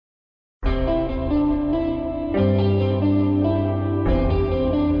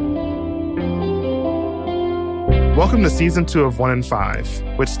Welcome to Season 2 of 1 in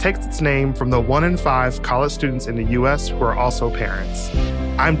 5, which takes its name from the 1 in 5 college students in the U.S. who are also parents.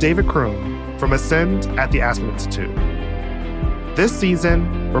 I'm David Kroon from Ascend at the Aspen Institute. This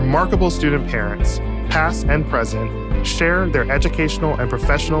season, remarkable student parents, past and present, share their educational and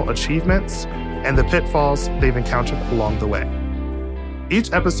professional achievements and the pitfalls they've encountered along the way.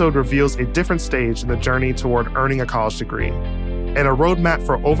 Each episode reveals a different stage in the journey toward earning a college degree, and a roadmap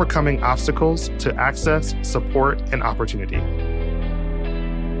for overcoming obstacles to access, support, and opportunity.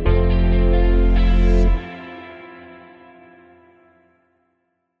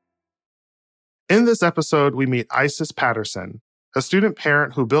 In this episode, we meet Isis Patterson, a student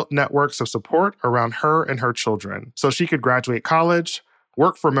parent who built networks of support around her and her children so she could graduate college,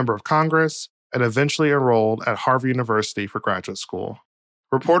 work for a member of Congress, and eventually enrolled at Harvard University for graduate school.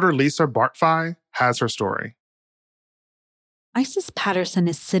 Reporter Lisa Bartfi has her story. Isis Patterson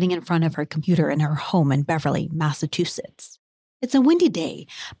is sitting in front of her computer in her home in Beverly, Massachusetts. It's a windy day,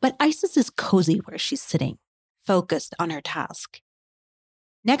 but Isis is cozy where she's sitting, focused on her task.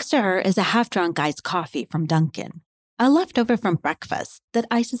 Next to her is a half-drunk iced coffee from Dunkin', a leftover from breakfast that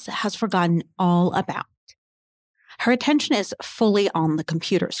Isis has forgotten all about. Her attention is fully on the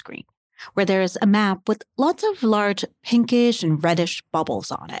computer screen, where there is a map with lots of large pinkish and reddish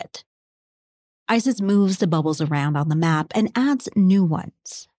bubbles on it. Isis moves the bubbles around on the map and adds new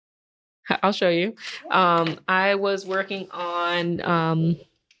ones. I'll show you. I was working on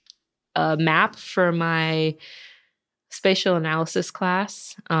a map for my spatial analysis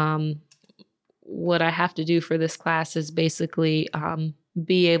class. What I have to do for this class is basically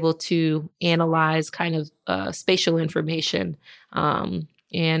be able to analyze kind of spatial information. And,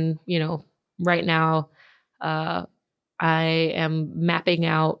 right now I am mapping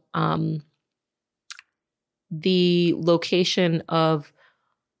out the location of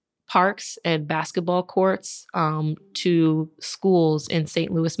parks and basketball courts to schools in St.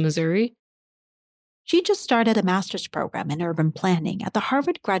 Louis, Missouri. She just started a master's program in urban planning at the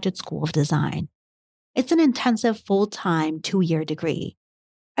Harvard Graduate School of Design. It's an intensive, full-time, 2-year degree.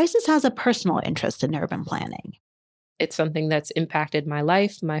 Isis has a personal interest in urban planning. It's something that's impacted my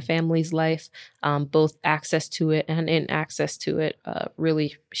life, my family's life. Both access to it and inaccess to it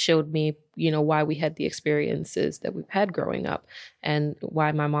really showed me, why we had the experiences that we've had growing up and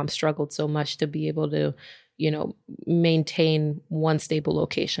why my mom struggled so much to be able to, maintain one stable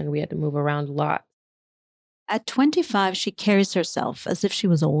location. We had to move around a lot. At 25, she carries herself as if she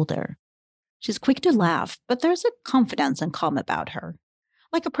was older. She's quick to laugh, but there's a confidence and calm about her,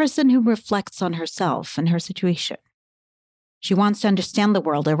 like a person who reflects on herself and her situation. She wants to understand the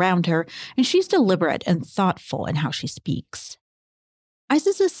world around her, and she's deliberate and thoughtful in how she speaks.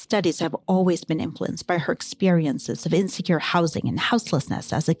 Isis's studies have always been influenced by her experiences of insecure housing and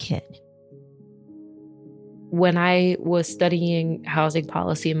houselessness as a kid. When I was studying housing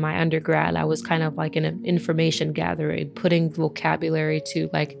policy in my undergrad, I was kind of like an information gathering, putting vocabulary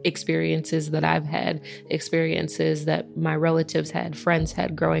to like experiences that I've had, experiences that my relatives had, friends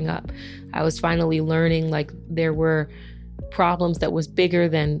had growing up. I was finally learning like there were problems that was bigger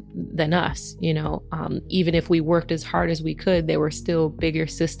than us, even if we worked as hard as we could, there were still bigger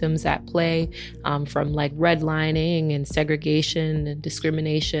systems at play, from like redlining and segregation and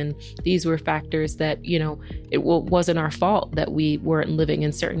discrimination. These were factors that, it wasn't our fault that we weren't living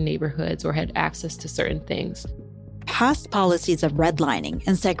in certain neighborhoods or had access to certain things. Past policies of redlining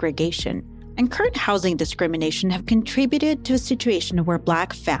and segregation and current housing discrimination have contributed to a situation where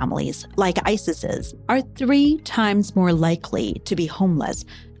Black families, like Isis's, are 3 times more likely to be homeless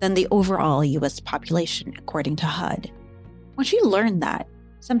than the overall U.S. population, according to HUD. When she learned that,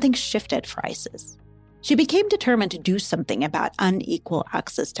 something shifted for Isis. She became determined to do something about unequal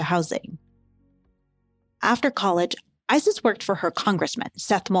access to housing. After college, Isis worked for her congressman,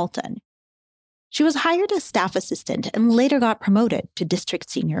 Seth Moulton. She was hired as staff assistant and later got promoted to district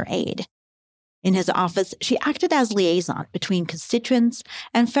senior aide. In his office, she acted as liaison between constituents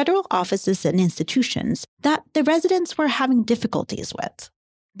and federal offices and institutions that the residents were having difficulties with.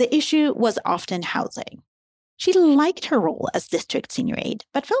 The issue was often housing. She liked her role as district senior aide,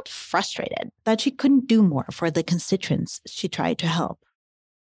 but felt frustrated that she couldn't do more for the constituents she tried to help.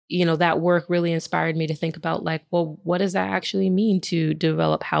 That work really inspired me to think about what does that actually mean to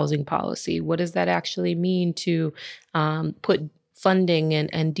develop housing policy? What does that actually mean to put funding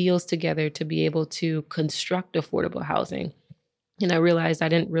and deals together to be able to construct affordable housing? And I realized I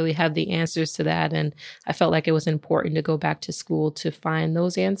didn't really have the answers to that. And I felt like it was important to go back to school to find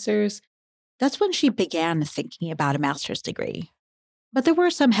those answers. That's when she began thinking about a master's degree. But there were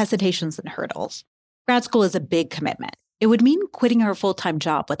some hesitations and hurdles. Grad school is a big commitment. It would mean quitting her full-time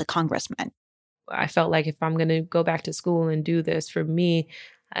job with a congressman. I felt like if I'm going to go back to school and do this, for me,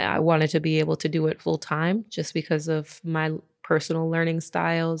 I wanted to be able to do it full time just because of my personal learning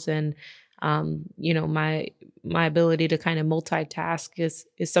styles and my ability to kind of multitask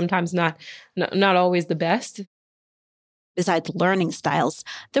is sometimes not always the best. Besides learning styles,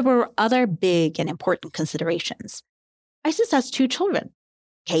 there were other big and important considerations. Isis has 2 children,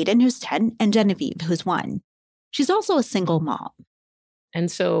 Caden, who's 10, and Genevieve, who's 1. She's also a single mom. And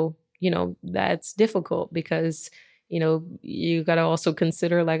so, that's difficult because, you got to also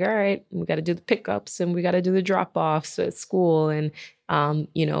consider like, all right, we got to do the pickups and we got to do the drop offs at school and,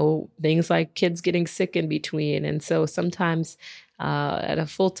 things like kids getting sick in between. And so sometimes at a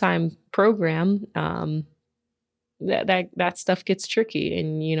full-time program, that stuff gets tricky.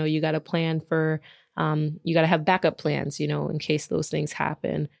 And, you got to plan for, you got to have backup plans, in case those things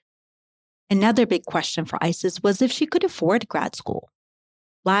happen. Another big question for Isis was if she could afford grad school.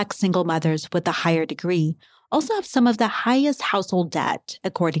 Black single mothers with a higher degree also have some of the highest household debt,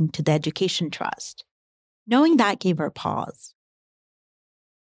 according to the Education Trust. Knowing that gave her pause.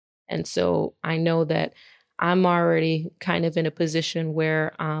 And so I know that I'm already kind of in a position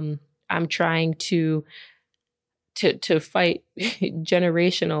where I'm trying to fight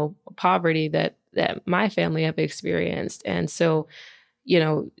generational poverty that my family have experienced. And so,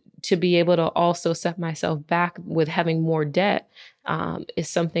 to be able to also set myself back with having more debt is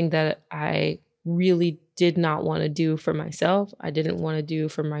something that I really did not want to do for myself. I didn't want to do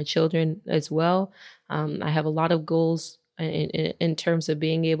for my children as well. I have a lot of goals in terms of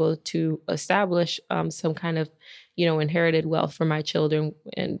being able to establish some kind of, inherited wealth for my children,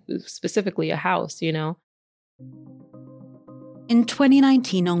 and specifically a house, In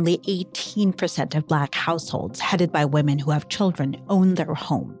 2019, only 18% of Black households headed by women who have children own their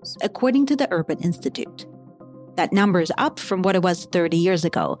homes, according to the Urban Institute. That number is up from what it was 30 years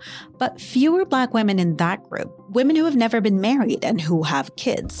ago, but fewer Black women in that group, women who have never been married and who have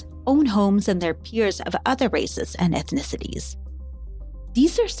kids, own homes than their peers of other races and ethnicities.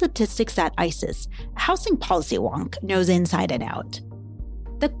 These are statistics that Isis, a housing policy wonk, knows inside and out.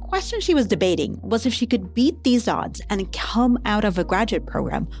 The question she was debating was if she could beat these odds and come out of a graduate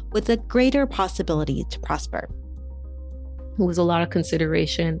program with a greater possibility to prosper. It was a lot of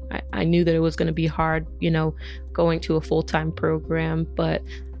consideration. I knew that it was going to be hard, going to a full-time program, but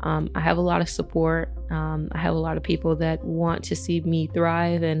I have a lot of support. I have a lot of people that want to see me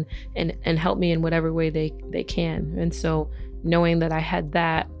thrive and help me in whatever way they can. And so knowing that I had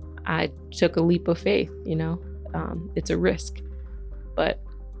that, I took a leap of faith, it's a risk, but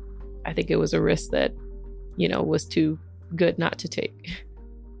I think it was a risk that, was too good not to take.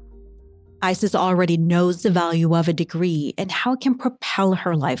 Isis already knows the value of a degree and how it can propel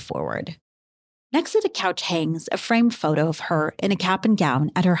her life forward. Next to the couch hangs a framed photo of her in a cap and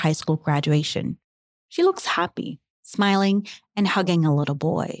gown at her high school graduation. She looks happy, smiling, and hugging a little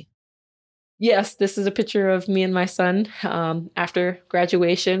boy. Yes, this is a picture of me and my son. After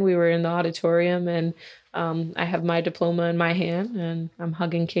graduation, we were in the auditorium and I have my diploma in my hand and I'm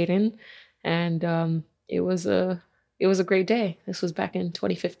hugging Caden. And it was a great day. This was back in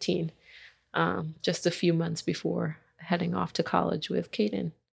 2015, just a few months before heading off to college with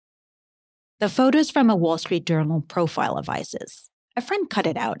Caden. The photo is from a Wall Street Journal profile of Isis. A friend cut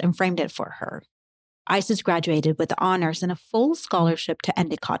it out and framed it for her. Isis graduated with honors and a full scholarship to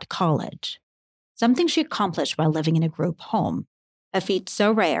Endicott College, something she accomplished while living in a group home, a feat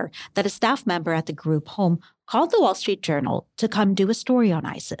so rare that a staff member at the group home called the Wall Street Journal to come do a story on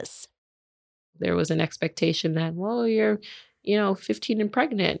Isis. There was an expectation that, well, you're, 15 and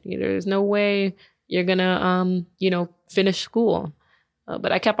pregnant. There's no way you're going to, finish school.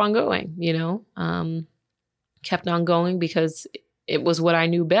 But I kept on going, kept on going because it was what I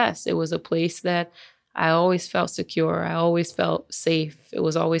knew best. It was a place that I always felt secure. I always felt safe. It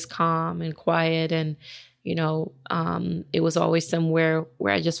was always calm and quiet. And, it was always somewhere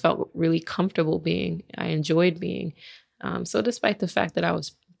where I just felt really comfortable being. I enjoyed being. So despite the fact that I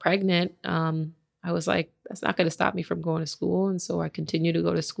was pregnant, I was like, that's not going to stop me from going to school. And so I continued to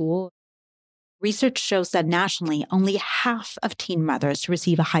go to school. Research shows that nationally, only half of teen mothers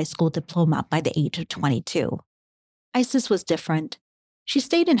receive a high school diploma by the age of 22. Isis was different. She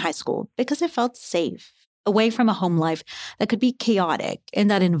stayed in high school because it felt safe, away from a home life that could be chaotic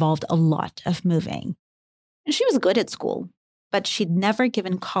and that involved a lot of moving. And she was good at school, but she'd never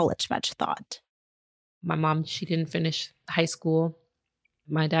given college much thought. My mom, she didn't finish high school.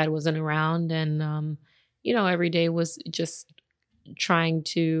 My dad wasn't around. And, every day was just trying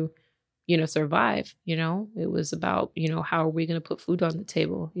to survive. It was about, how are we going to put food on the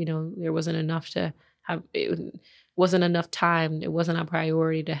table? There wasn't enough to have. It wasn't enough time. It wasn't a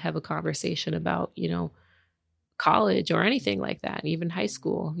priority to have a conversation about, college or anything like that, even high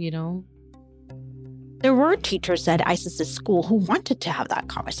school, There were teachers at ISIS's school who wanted to have that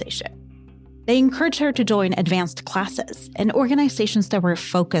conversation. They encouraged her to join advanced classes and organizations that were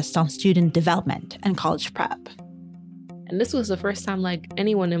focused on student development and college prep. And this was the first time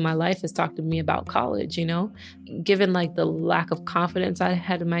anyone in my life has talked to me about college, given the lack of confidence I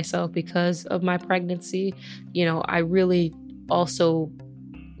had in myself because of my pregnancy. I really also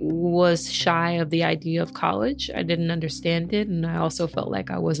was shy of the idea of college. I didn't understand it. And I also felt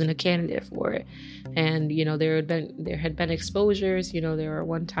like I wasn't a candidate for it. And, there had been exposures, there were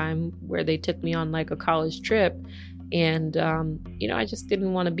one time where they took me on a college trip. And, I just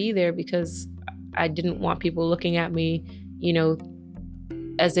didn't want to be there because I didn't want people looking at me,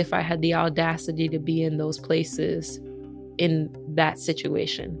 as if I had the audacity to be in those places in that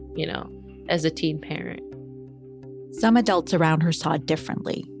situation, as a teen parent. Some adults around her saw it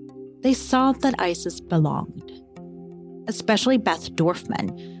differently. They saw that Isis belonged. Especially Beth Dorfman,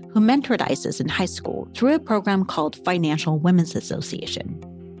 who mentored Isis in high school through a program called Financial Women's Association.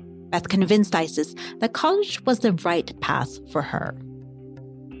 Beth convinced Isis that college was the right path for her.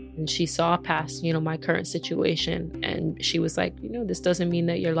 And she saw past, my current situation. And she was like, this doesn't mean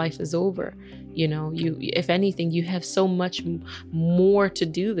that your life is over. If anything, you have so much more to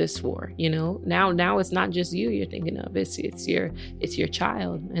do this for, now it's not just you you're thinking of, it's your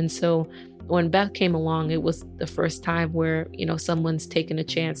child. And so when Beth came along, it was the first time where, someone's taken a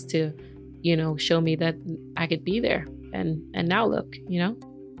chance to, show me that I could be there. And now look,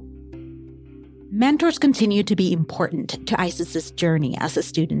 Mentors continue to be important to Isis's journey as a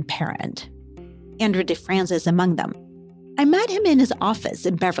student parent. Andrew DeFranz is among them. I met him in his office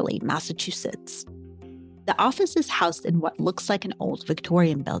in Beverly, Massachusetts. The office is housed in what looks like an old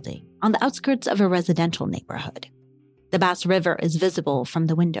Victorian building on the outskirts of a residential neighborhood. The Bass River is visible from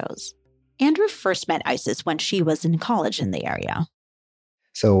the windows. Andrew first met Isis when she was in college in the area.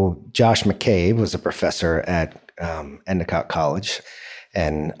 So Josh McCabe was a professor at Endicott College,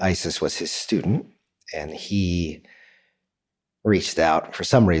 and Isis was his student, and he reached out for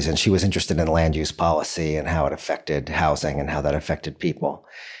some reason. She was interested in land use policy and how it affected housing and how that affected people.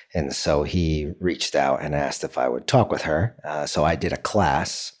 And so he reached out and asked if I would talk with her. So I did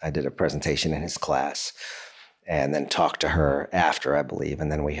a presentation in his class, and then talked to her after, I believe. And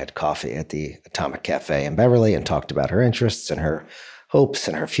then we had coffee at the Atomic Cafe in Beverly and talked about her interests and her hopes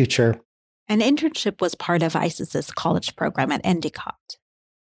and her future. An internship was part of Isis's college program at Endicott.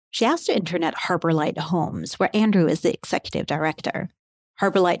 She asked to intern at Harborlight Homes, where Andrew is the executive director.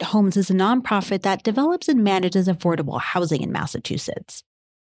 Harborlight Homes is a nonprofit that develops and manages affordable housing in Massachusetts.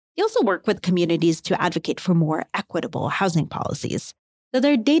 They also work with communities to advocate for more equitable housing policies, so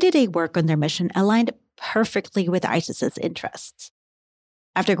their day-to-day work on their mission aligned perfectly with Isis's interests.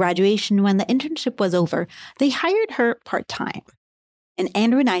 After graduation, when the internship was over, they hired her part-time. And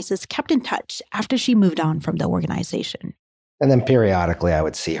Andrew and Isis kept in touch after she moved on from the organization. And then periodically I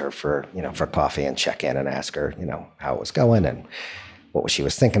would see her for coffee and check in and ask her, how it was going and what she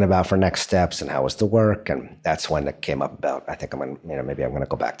was thinking about for next steps and how was the work. And that's when it came up about, I think maybe I'm going to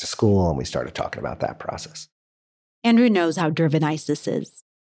go back to school. And we started talking about that process. Andrew knows how driven Isis is.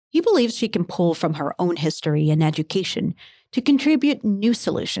 He believes she can pull from her own history and education to contribute new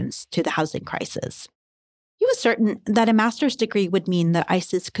solutions to the housing crisis. He was certain that a master's degree would mean that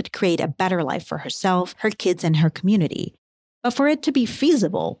Isis could create a better life for herself, her kids, and her community. But for it to be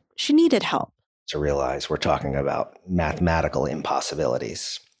feasible, she needed help. To realize we're talking about mathematical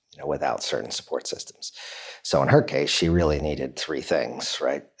impossibilities, without certain support systems. So in her case, she really needed three things,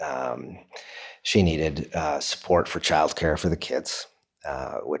 right? She needed support for childcare for the kids,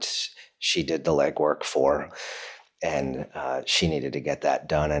 which she did the legwork for. And she needed to get that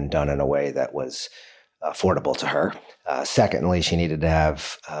done and done in a way that was affordable to her. Secondly, she needed to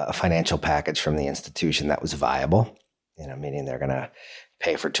have a financial package from the institution that was viable, meaning they're going to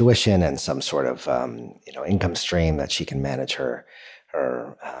pay for tuition and some sort of, income stream that she can manage her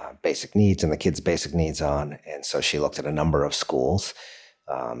basic needs and the kids' basic needs on. And so she looked at a number of schools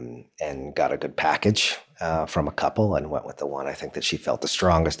and got a good package from a couple and went with the one I think that she felt the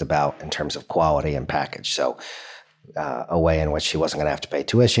strongest about in terms of quality and package. So a way in which she wasn't going to have to pay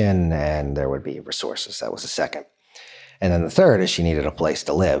tuition and there would be resources. That was the second. And then the third is she needed a place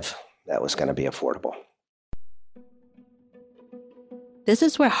to live that was going to be affordable. This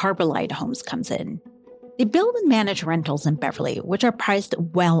is where Harborlight Homes comes in. They build and manage rentals in Beverly, which are priced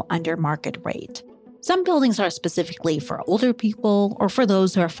well under market rate. Some buildings are specifically for older people or for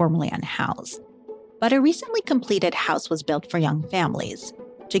those who are formerly unhoused. But a recently completed house was built for young families.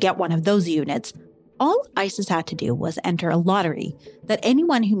 To get one of those units, all Isis had to do was enter a lottery that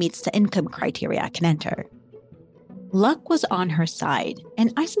anyone who meets the income criteria can enter. Luck was on her side,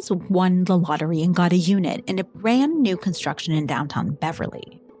 and Isis won the lottery and got a unit in a brand new construction in downtown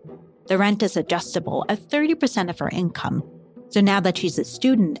Beverly. The rent is adjustable at 30% of her income, so now that she's a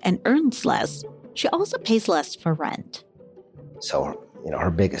student and earns less, she also pays less for rent. So,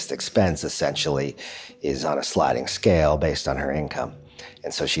 her biggest expense essentially is on a sliding scale based on her income.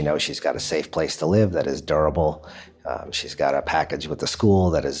 And so she knows she's got a safe place to live that is durable. She's got a package with the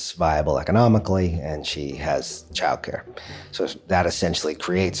school that is viable economically, and she has childcare. So that essentially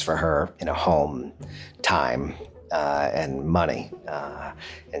creates for her home, time, and money.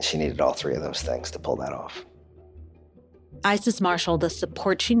 And she needed all three of those things to pull that off. Isis marshaled the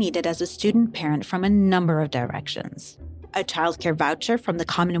support she needed as a student parent from a number of directions. A childcare voucher from the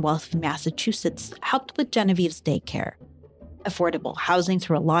Commonwealth of Massachusetts helped with Genevieve's daycare. Affordable housing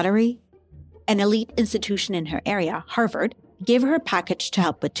through a lottery. An elite institution in her area, Harvard, gave her a package to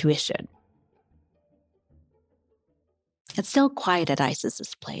help with tuition. It's still quiet at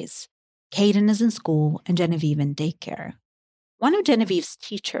Isis's place. Caden is in school and Genevieve in daycare. One of Genevieve's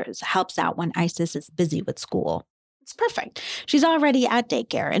teachers helps out when Isis is busy with school. It's perfect. She's already at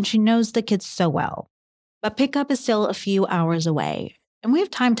daycare and she knows the kids so well. But pickup is still a few hours away, and we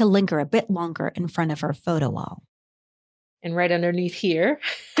have time to linger a bit longer in front of her photo wall. And right underneath here,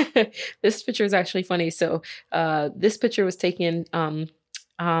 this picture is actually funny. So this picture was taken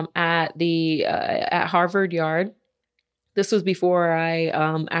at Harvard Yard. This was before I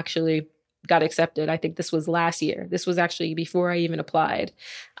actually got accepted. I think this was last year. This was actually before I even applied.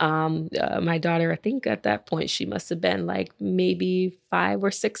 My daughter, I think at that point, she must have been like maybe 5 or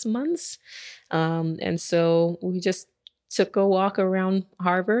 6 months. And so we just took a walk around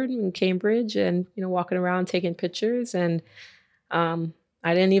Harvard and Cambridge and, walking around taking pictures. And I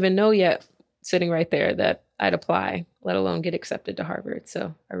didn't even know yet, sitting right there, that I'd apply, let alone get accepted to Harvard.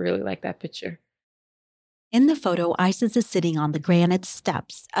 So I really like that picture. In the photo, Isis is sitting on the granite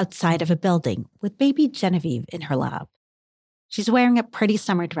steps outside of a building with baby Genevieve in her lap. She's wearing a pretty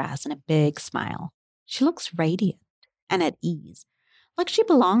summer dress and a big smile. She looks radiant and at ease, like she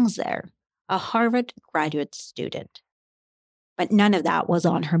belongs there, a Harvard graduate student. But none of that was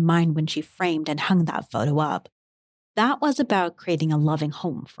on her mind when she framed and hung that photo up. That was about creating a loving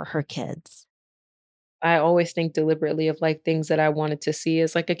home for her kids. I always think deliberately of like things that I wanted to see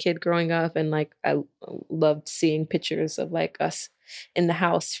as like a kid growing up. And like I loved seeing pictures of like us in the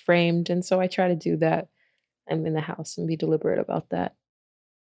house framed. And so I try to do that. I'm in the house and be deliberate about that.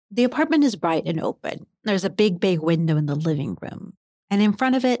 The apartment is bright and open. There's a big bay window in the living room. And in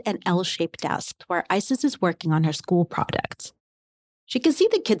front of it, an L-shaped desk where Isis is working on her school projects. She can see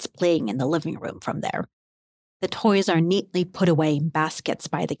the kids playing in the living room from there. The toys are neatly put away in baskets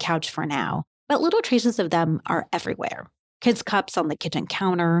by the couch for now, but little traces of them are everywhere. Kids' cups on the kitchen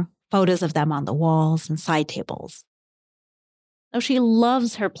counter, photos of them on the walls and side tables. Though she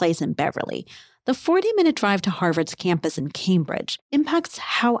loves her place in Beverly, the 40-minute drive to Harvard's campus in Cambridge impacts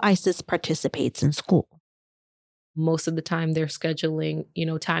how Isis participates in school. Most of the time they're scheduling,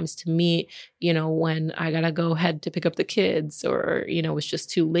 times to meet, when I gotta go ahead to pick up the kids, or, it's just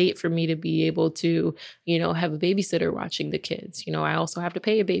too late for me to be able to, have a babysitter watching the kids. I also have to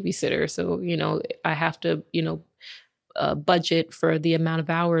pay a babysitter. So, I have to, budget for the amount of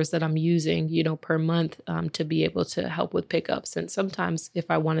hours that I'm using, per month to be able to help with pickups. And sometimes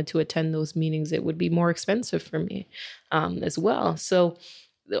if I wanted to attend those meetings, it would be more expensive for me as well. So,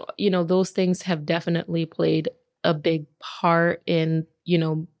 those things have definitely played a big part in,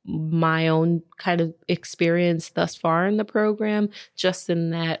 my own kind of experience thus far in the program, just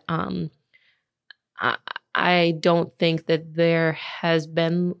in that I don't think that there has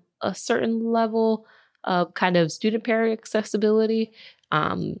been a certain level of kind of student parent accessibility.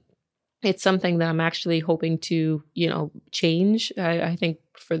 It's something that I'm actually hoping to, change. I think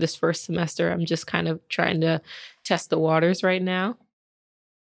for this first semester, I'm just kind of trying to test the waters right now.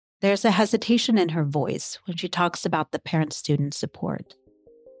 There's a hesitation in her voice when she talks about the parent-student support.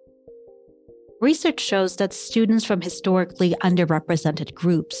 Research shows that students from historically underrepresented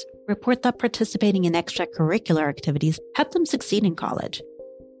groups report that participating in extracurricular activities help them succeed in college.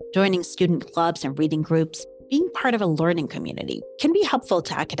 Joining student clubs and reading groups, being part of a learning community, can be helpful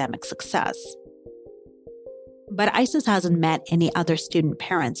to academic success. But Isis hasn't met any other student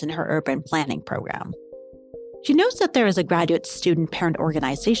parents in her urban planning program. She knows that there is a graduate student parent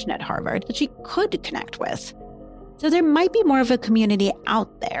organization at Harvard that she could connect with. So there might be more of a community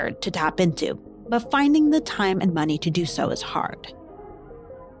out there to tap into, but finding the time and money to do so is hard.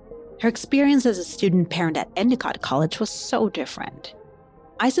 Her experience as a student parent at Endicott College was so different.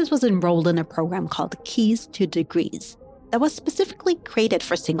 Isis was enrolled in a program called Keys to Degrees that was specifically created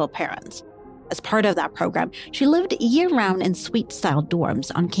for single parents. As part of that program, she lived year-round in suite-style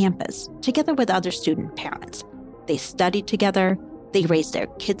dorms on campus, together with other student parents. They studied together, they raised their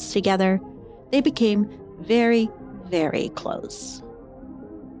kids together. They became very, very close.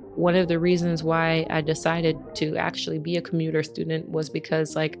 One of the reasons why I decided to actually be a commuter student was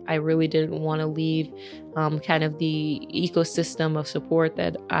because I really didn't want to leave kind of the ecosystem of support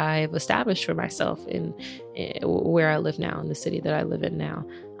that I've established for myself in where I live now, in the city that I live in now.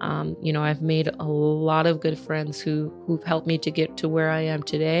 I've made a lot of good friends who've helped me to get to where I am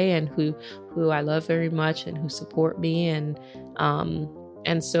today, and who I love very much and who support me. And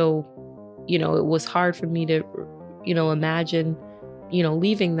so, it was hard for me to, imagine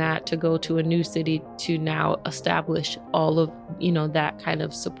leaving that to go to a new city to now establish all of, that kind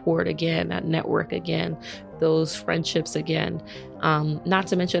of support again, that network again, those friendships again. Not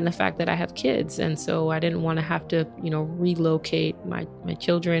to mention the fact that I have kids. And so I didn't want to have to, relocate my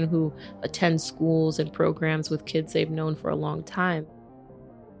children who attend schools and programs with kids they've known for a long time.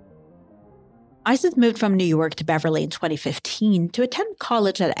 Isis moved from New York to Beverly in 2015 to attend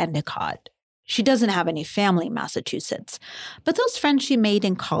college at Endicott. She doesn't have any family in Massachusetts, but those friends she made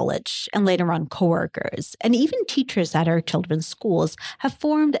in college and later on coworkers and even teachers at her children's schools have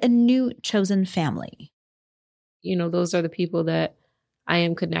formed a new chosen family. Those are the people that I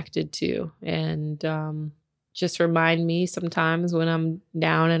am connected to, and just remind me sometimes when I'm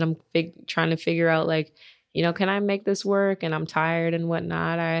down and I'm trying to figure out can I make this work, and I'm tired and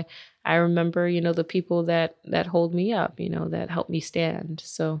whatnot. I remember, the people that hold me up, that help me stand.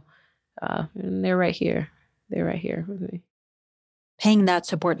 So and they're right here. They're right here with me. Paying that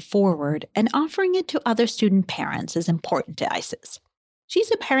support forward and offering it to other student parents is important to Isis.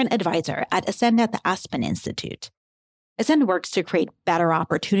 She's a parent advisor at Ascend at the Aspen Institute. Ascend works to create better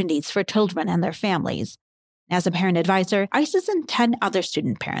opportunities for children and their families. As a parent advisor, Isis and 10 other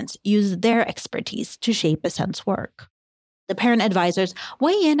student parents use their expertise to shape Ascend's work. The parent advisors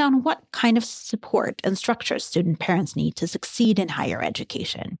weigh in on what kind of support and structures student parents need to succeed in higher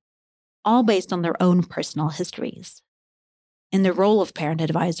education, all based on their own personal histories. In the role of parent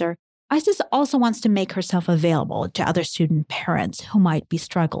advisor, Isis also wants to make herself available to other student parents who might be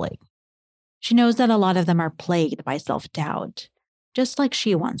struggling. She knows that a lot of them are plagued by self-doubt, just like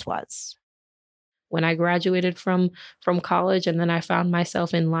she once was. When I graduated from college, and then I found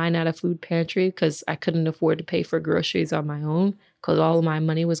myself in line at a food pantry because I couldn't afford to pay for groceries on my own because all of my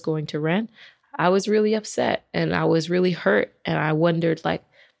money was going to rent, I was really upset and I was really hurt. And I wondered,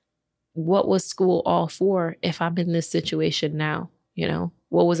 what was school all for if I'm in this situation now?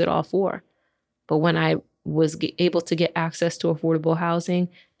 What was it all for? But when I was able to get access to affordable housing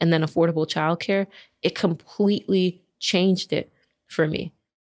and then affordable childcare, it completely changed it for me.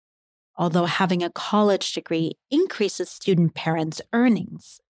 Although having a college degree increases student parents'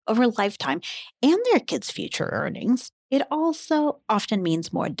 earnings over a lifetime and their kids' future earnings, it also often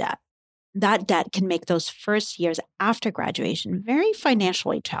means more debt. That debt can make those first years after graduation very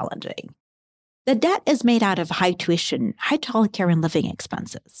financially challenging. The debt is made out of high tuition, high childcare, and living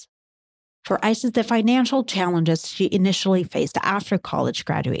expenses. For Isis, the financial challenges she initially faced after college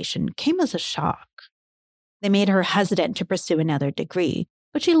graduation came as a shock. They made her hesitant to pursue another degree,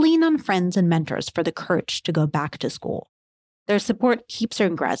 but she leaned on friends and mentors for the courage to go back to school. Their support keeps her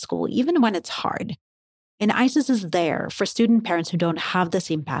in grad school even when it's hard. And Isis is there for student parents who don't have the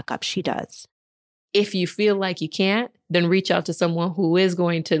same backup she does. If you feel like you can't, then reach out to someone who is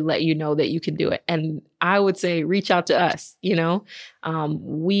going to let you know that you can do it. And I would say reach out to us.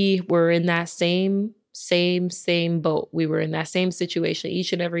 We were in that same boat. We were in that same situation.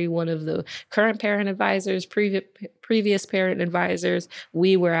 Each and every one of the current parent advisors, previous parent advisors,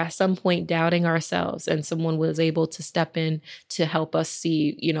 we were at some point doubting ourselves, and someone was able to step in to help us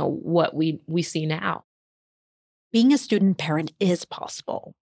see, what we see now. Being a student parent is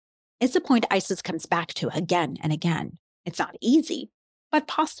possible. It's a point Isis comes back to again and again. It's not easy, but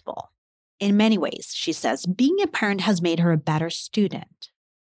possible. In many ways, she says, being a parent has made her a better student.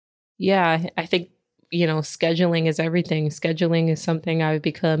 Yeah, I think, scheduling is everything. Scheduling is something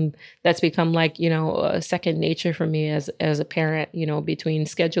that's become a second nature for me as a parent, between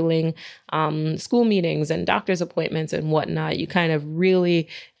scheduling school meetings and doctor's appointments and whatnot. You kind of really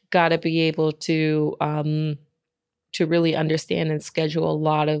got to be able to really understand and schedule a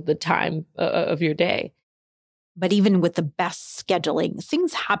lot of the time of your day. But even with the best scheduling,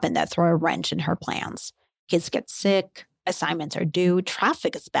 things happen that throw a wrench in her plans. Kids get sick, assignments are due,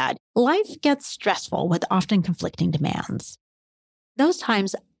 traffic is bad. Life gets stressful with often conflicting demands. Those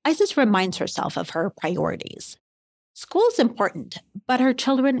times, Isis reminds herself of her priorities. School is important, but her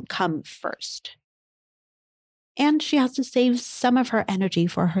children come first. And she has to save some of her energy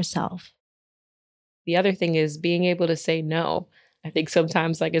for herself. The other thing is being able to say no. I think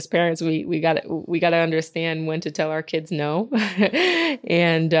sometimes, like as parents, we gotta understand when to tell our kids no,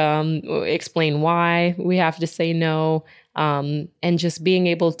 and explain why we have to say no, and just being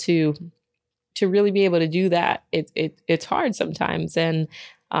able to really be able to do that. It's hard sometimes, and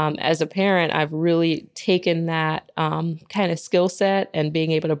as a parent, I've really taken that kind of skill set and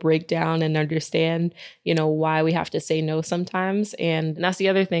being able to break down and understand, why we have to say no sometimes. And that's the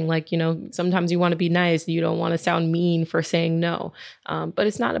other thing, like, sometimes you want to be nice. You don't want to sound mean for saying no. But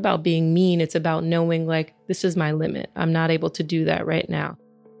it's not about being mean. It's about knowing, like, this is my limit. I'm not able to do that right now.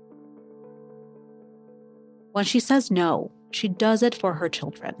 When she says no, she does it for her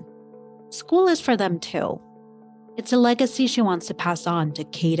children. School is for them too. It's a legacy she wants to pass on to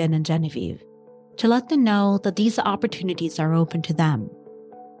Caden and Genevieve, to let them know that these opportunities are open to them.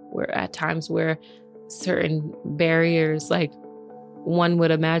 We're at times where certain barriers, like one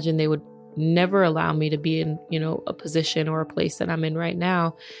would imagine they would never allow me to be in, a position or a place that I'm in right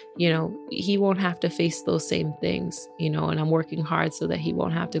now, he won't have to face those same things, and I'm working hard so that he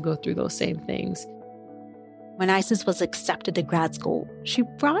won't have to go through those same things. When Isis was accepted to grad school, she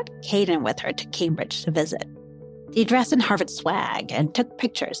brought Caden with her to Cambridge to visit. They dressed in Harvard swag and took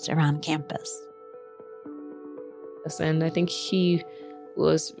pictures around campus. And I think he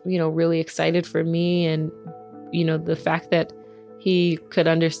was, really excited for me. And, the fact that he could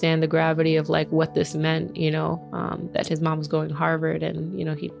understand the gravity of like what this meant, that his mom was going to Harvard, and,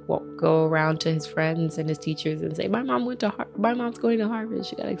 he'd go around to his friends and his teachers and say, my mom's going to Harvard.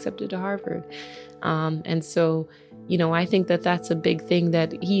 She got accepted to Harvard. And so, I think that that's a big thing,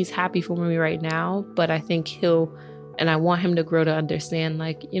 that he's happy for me right now, but I think I want him to grow to understand,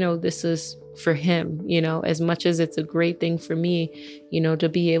 like, this is for him, as much as it's a great thing for me, to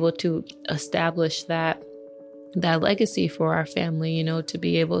be able to establish that legacy for our family, to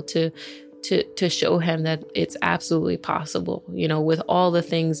be able to show him that it's absolutely possible, with all the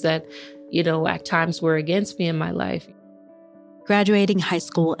things that, at times were against me in my life. Graduating high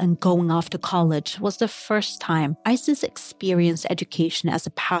school and going off to college was the first time Isis experienced education as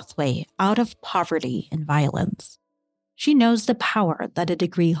a pathway out of poverty and violence. She knows the power that a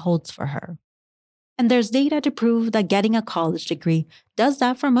degree holds for her. And there's data to prove that getting a college degree does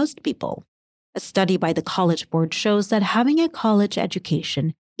that for most people. A study by the College Board shows that having a college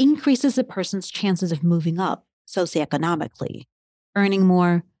education increases a person's chances of moving up socioeconomically, earning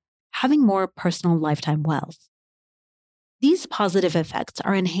more, having more personal lifetime wealth. These positive effects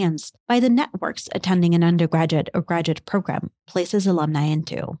are enhanced by the networks attending an undergraduate or graduate program places alumni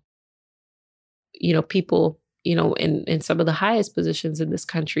into. People, in some of the highest positions in this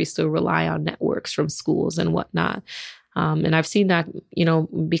country still rely on networks from schools and whatnot. And I've seen that,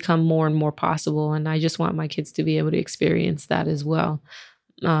 become more and more possible. And I just want my kids to be able to experience that as well.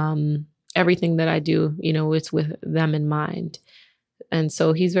 Everything that I do, it's with them in mind. And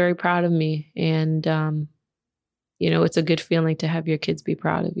so he's very proud of me. And, it's a good feeling to have your kids be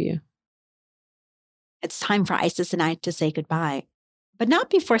proud of you. It's time for Isis and I to say goodbye, but not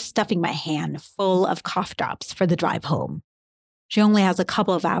before stuffing my hand full of cough drops for the drive home. She only has a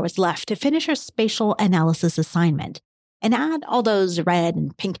couple of hours left to finish her spatial analysis assignment and add all those red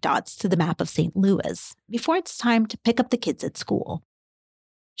and pink dots to the map of St. Louis before it's time to pick up the kids at school.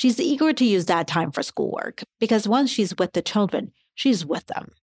 She's eager to use that time for schoolwork because once she's with the children, she's with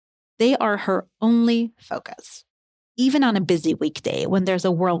them. They are her only focus. Even on a busy weekday when there's a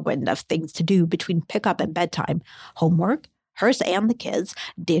whirlwind of things to do between pickup and bedtime, homework, hers and the kids,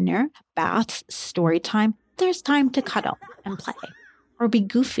 dinner, baths, story time, there's time to cuddle and play or be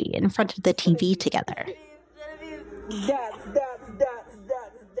goofy in front of the TV together.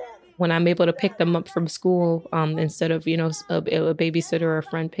 When I'm able to pick them up from school, instead of, a babysitter or a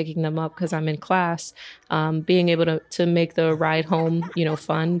friend picking them up because I'm in class, being able to make the ride home,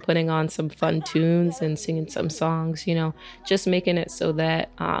 fun, putting on some fun tunes and singing some songs, just making it so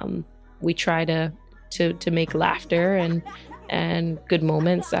that we try to make laughter and good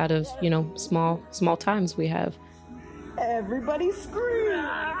moments out of, small times we have. Everybody scream!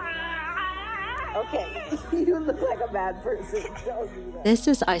 Okay, you look like a bad person. Don't do that. This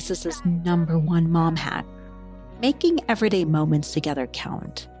is Isis's number one mom hack, making everyday moments together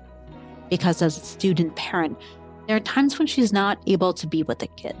count. Because as a student parent, there are times when she's not able to be with the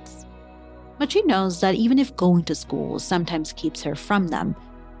kids. But she knows that even if going to school sometimes keeps her from them,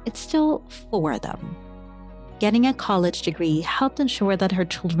 it's still for them. Getting a college degree helped ensure that her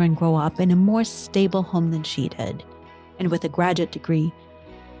children grow up in a more stable home than she did. And with a graduate degree,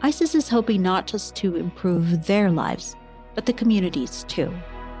 ISIS is hoping not just to improve their lives, but the communities too.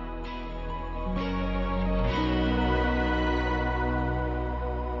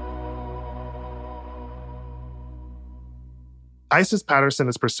 Isis Patterson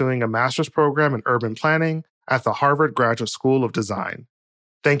is pursuing a master's program in urban planning at the Harvard Graduate School of Design.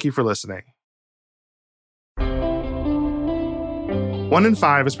 Thank you for listening. 1 in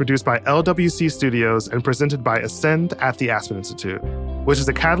 5 is produced by LWC Studios and presented by Ascend at the Aspen Institute, which is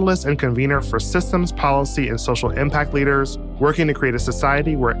a catalyst and convener for systems, policy, and social impact leaders working to create a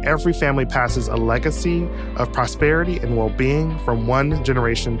society where every family passes a legacy of prosperity and well-being from one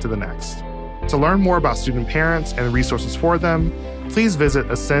generation to the next. To learn more about student parents and resources for them, please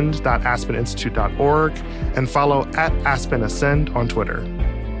visit ascend.aspeninstitute.org and follow @AspenAscend on Twitter.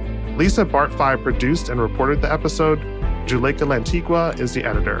 Lisa Bartfi produced and reported the episode. Juleka Lantigua is the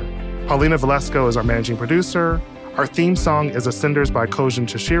editor. Paulina Valesco is our managing producer. Our theme song is Ascenders by Kojin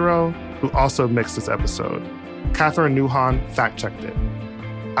Toshiro, who also mixed this episode. Catherine Newhan fact-checked it.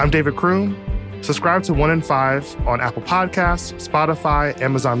 I'm David Kroom. Subscribe to 1 in 5 on Apple Podcasts, Spotify,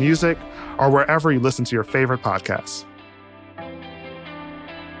 Amazon Music, or wherever you listen to your favorite podcasts.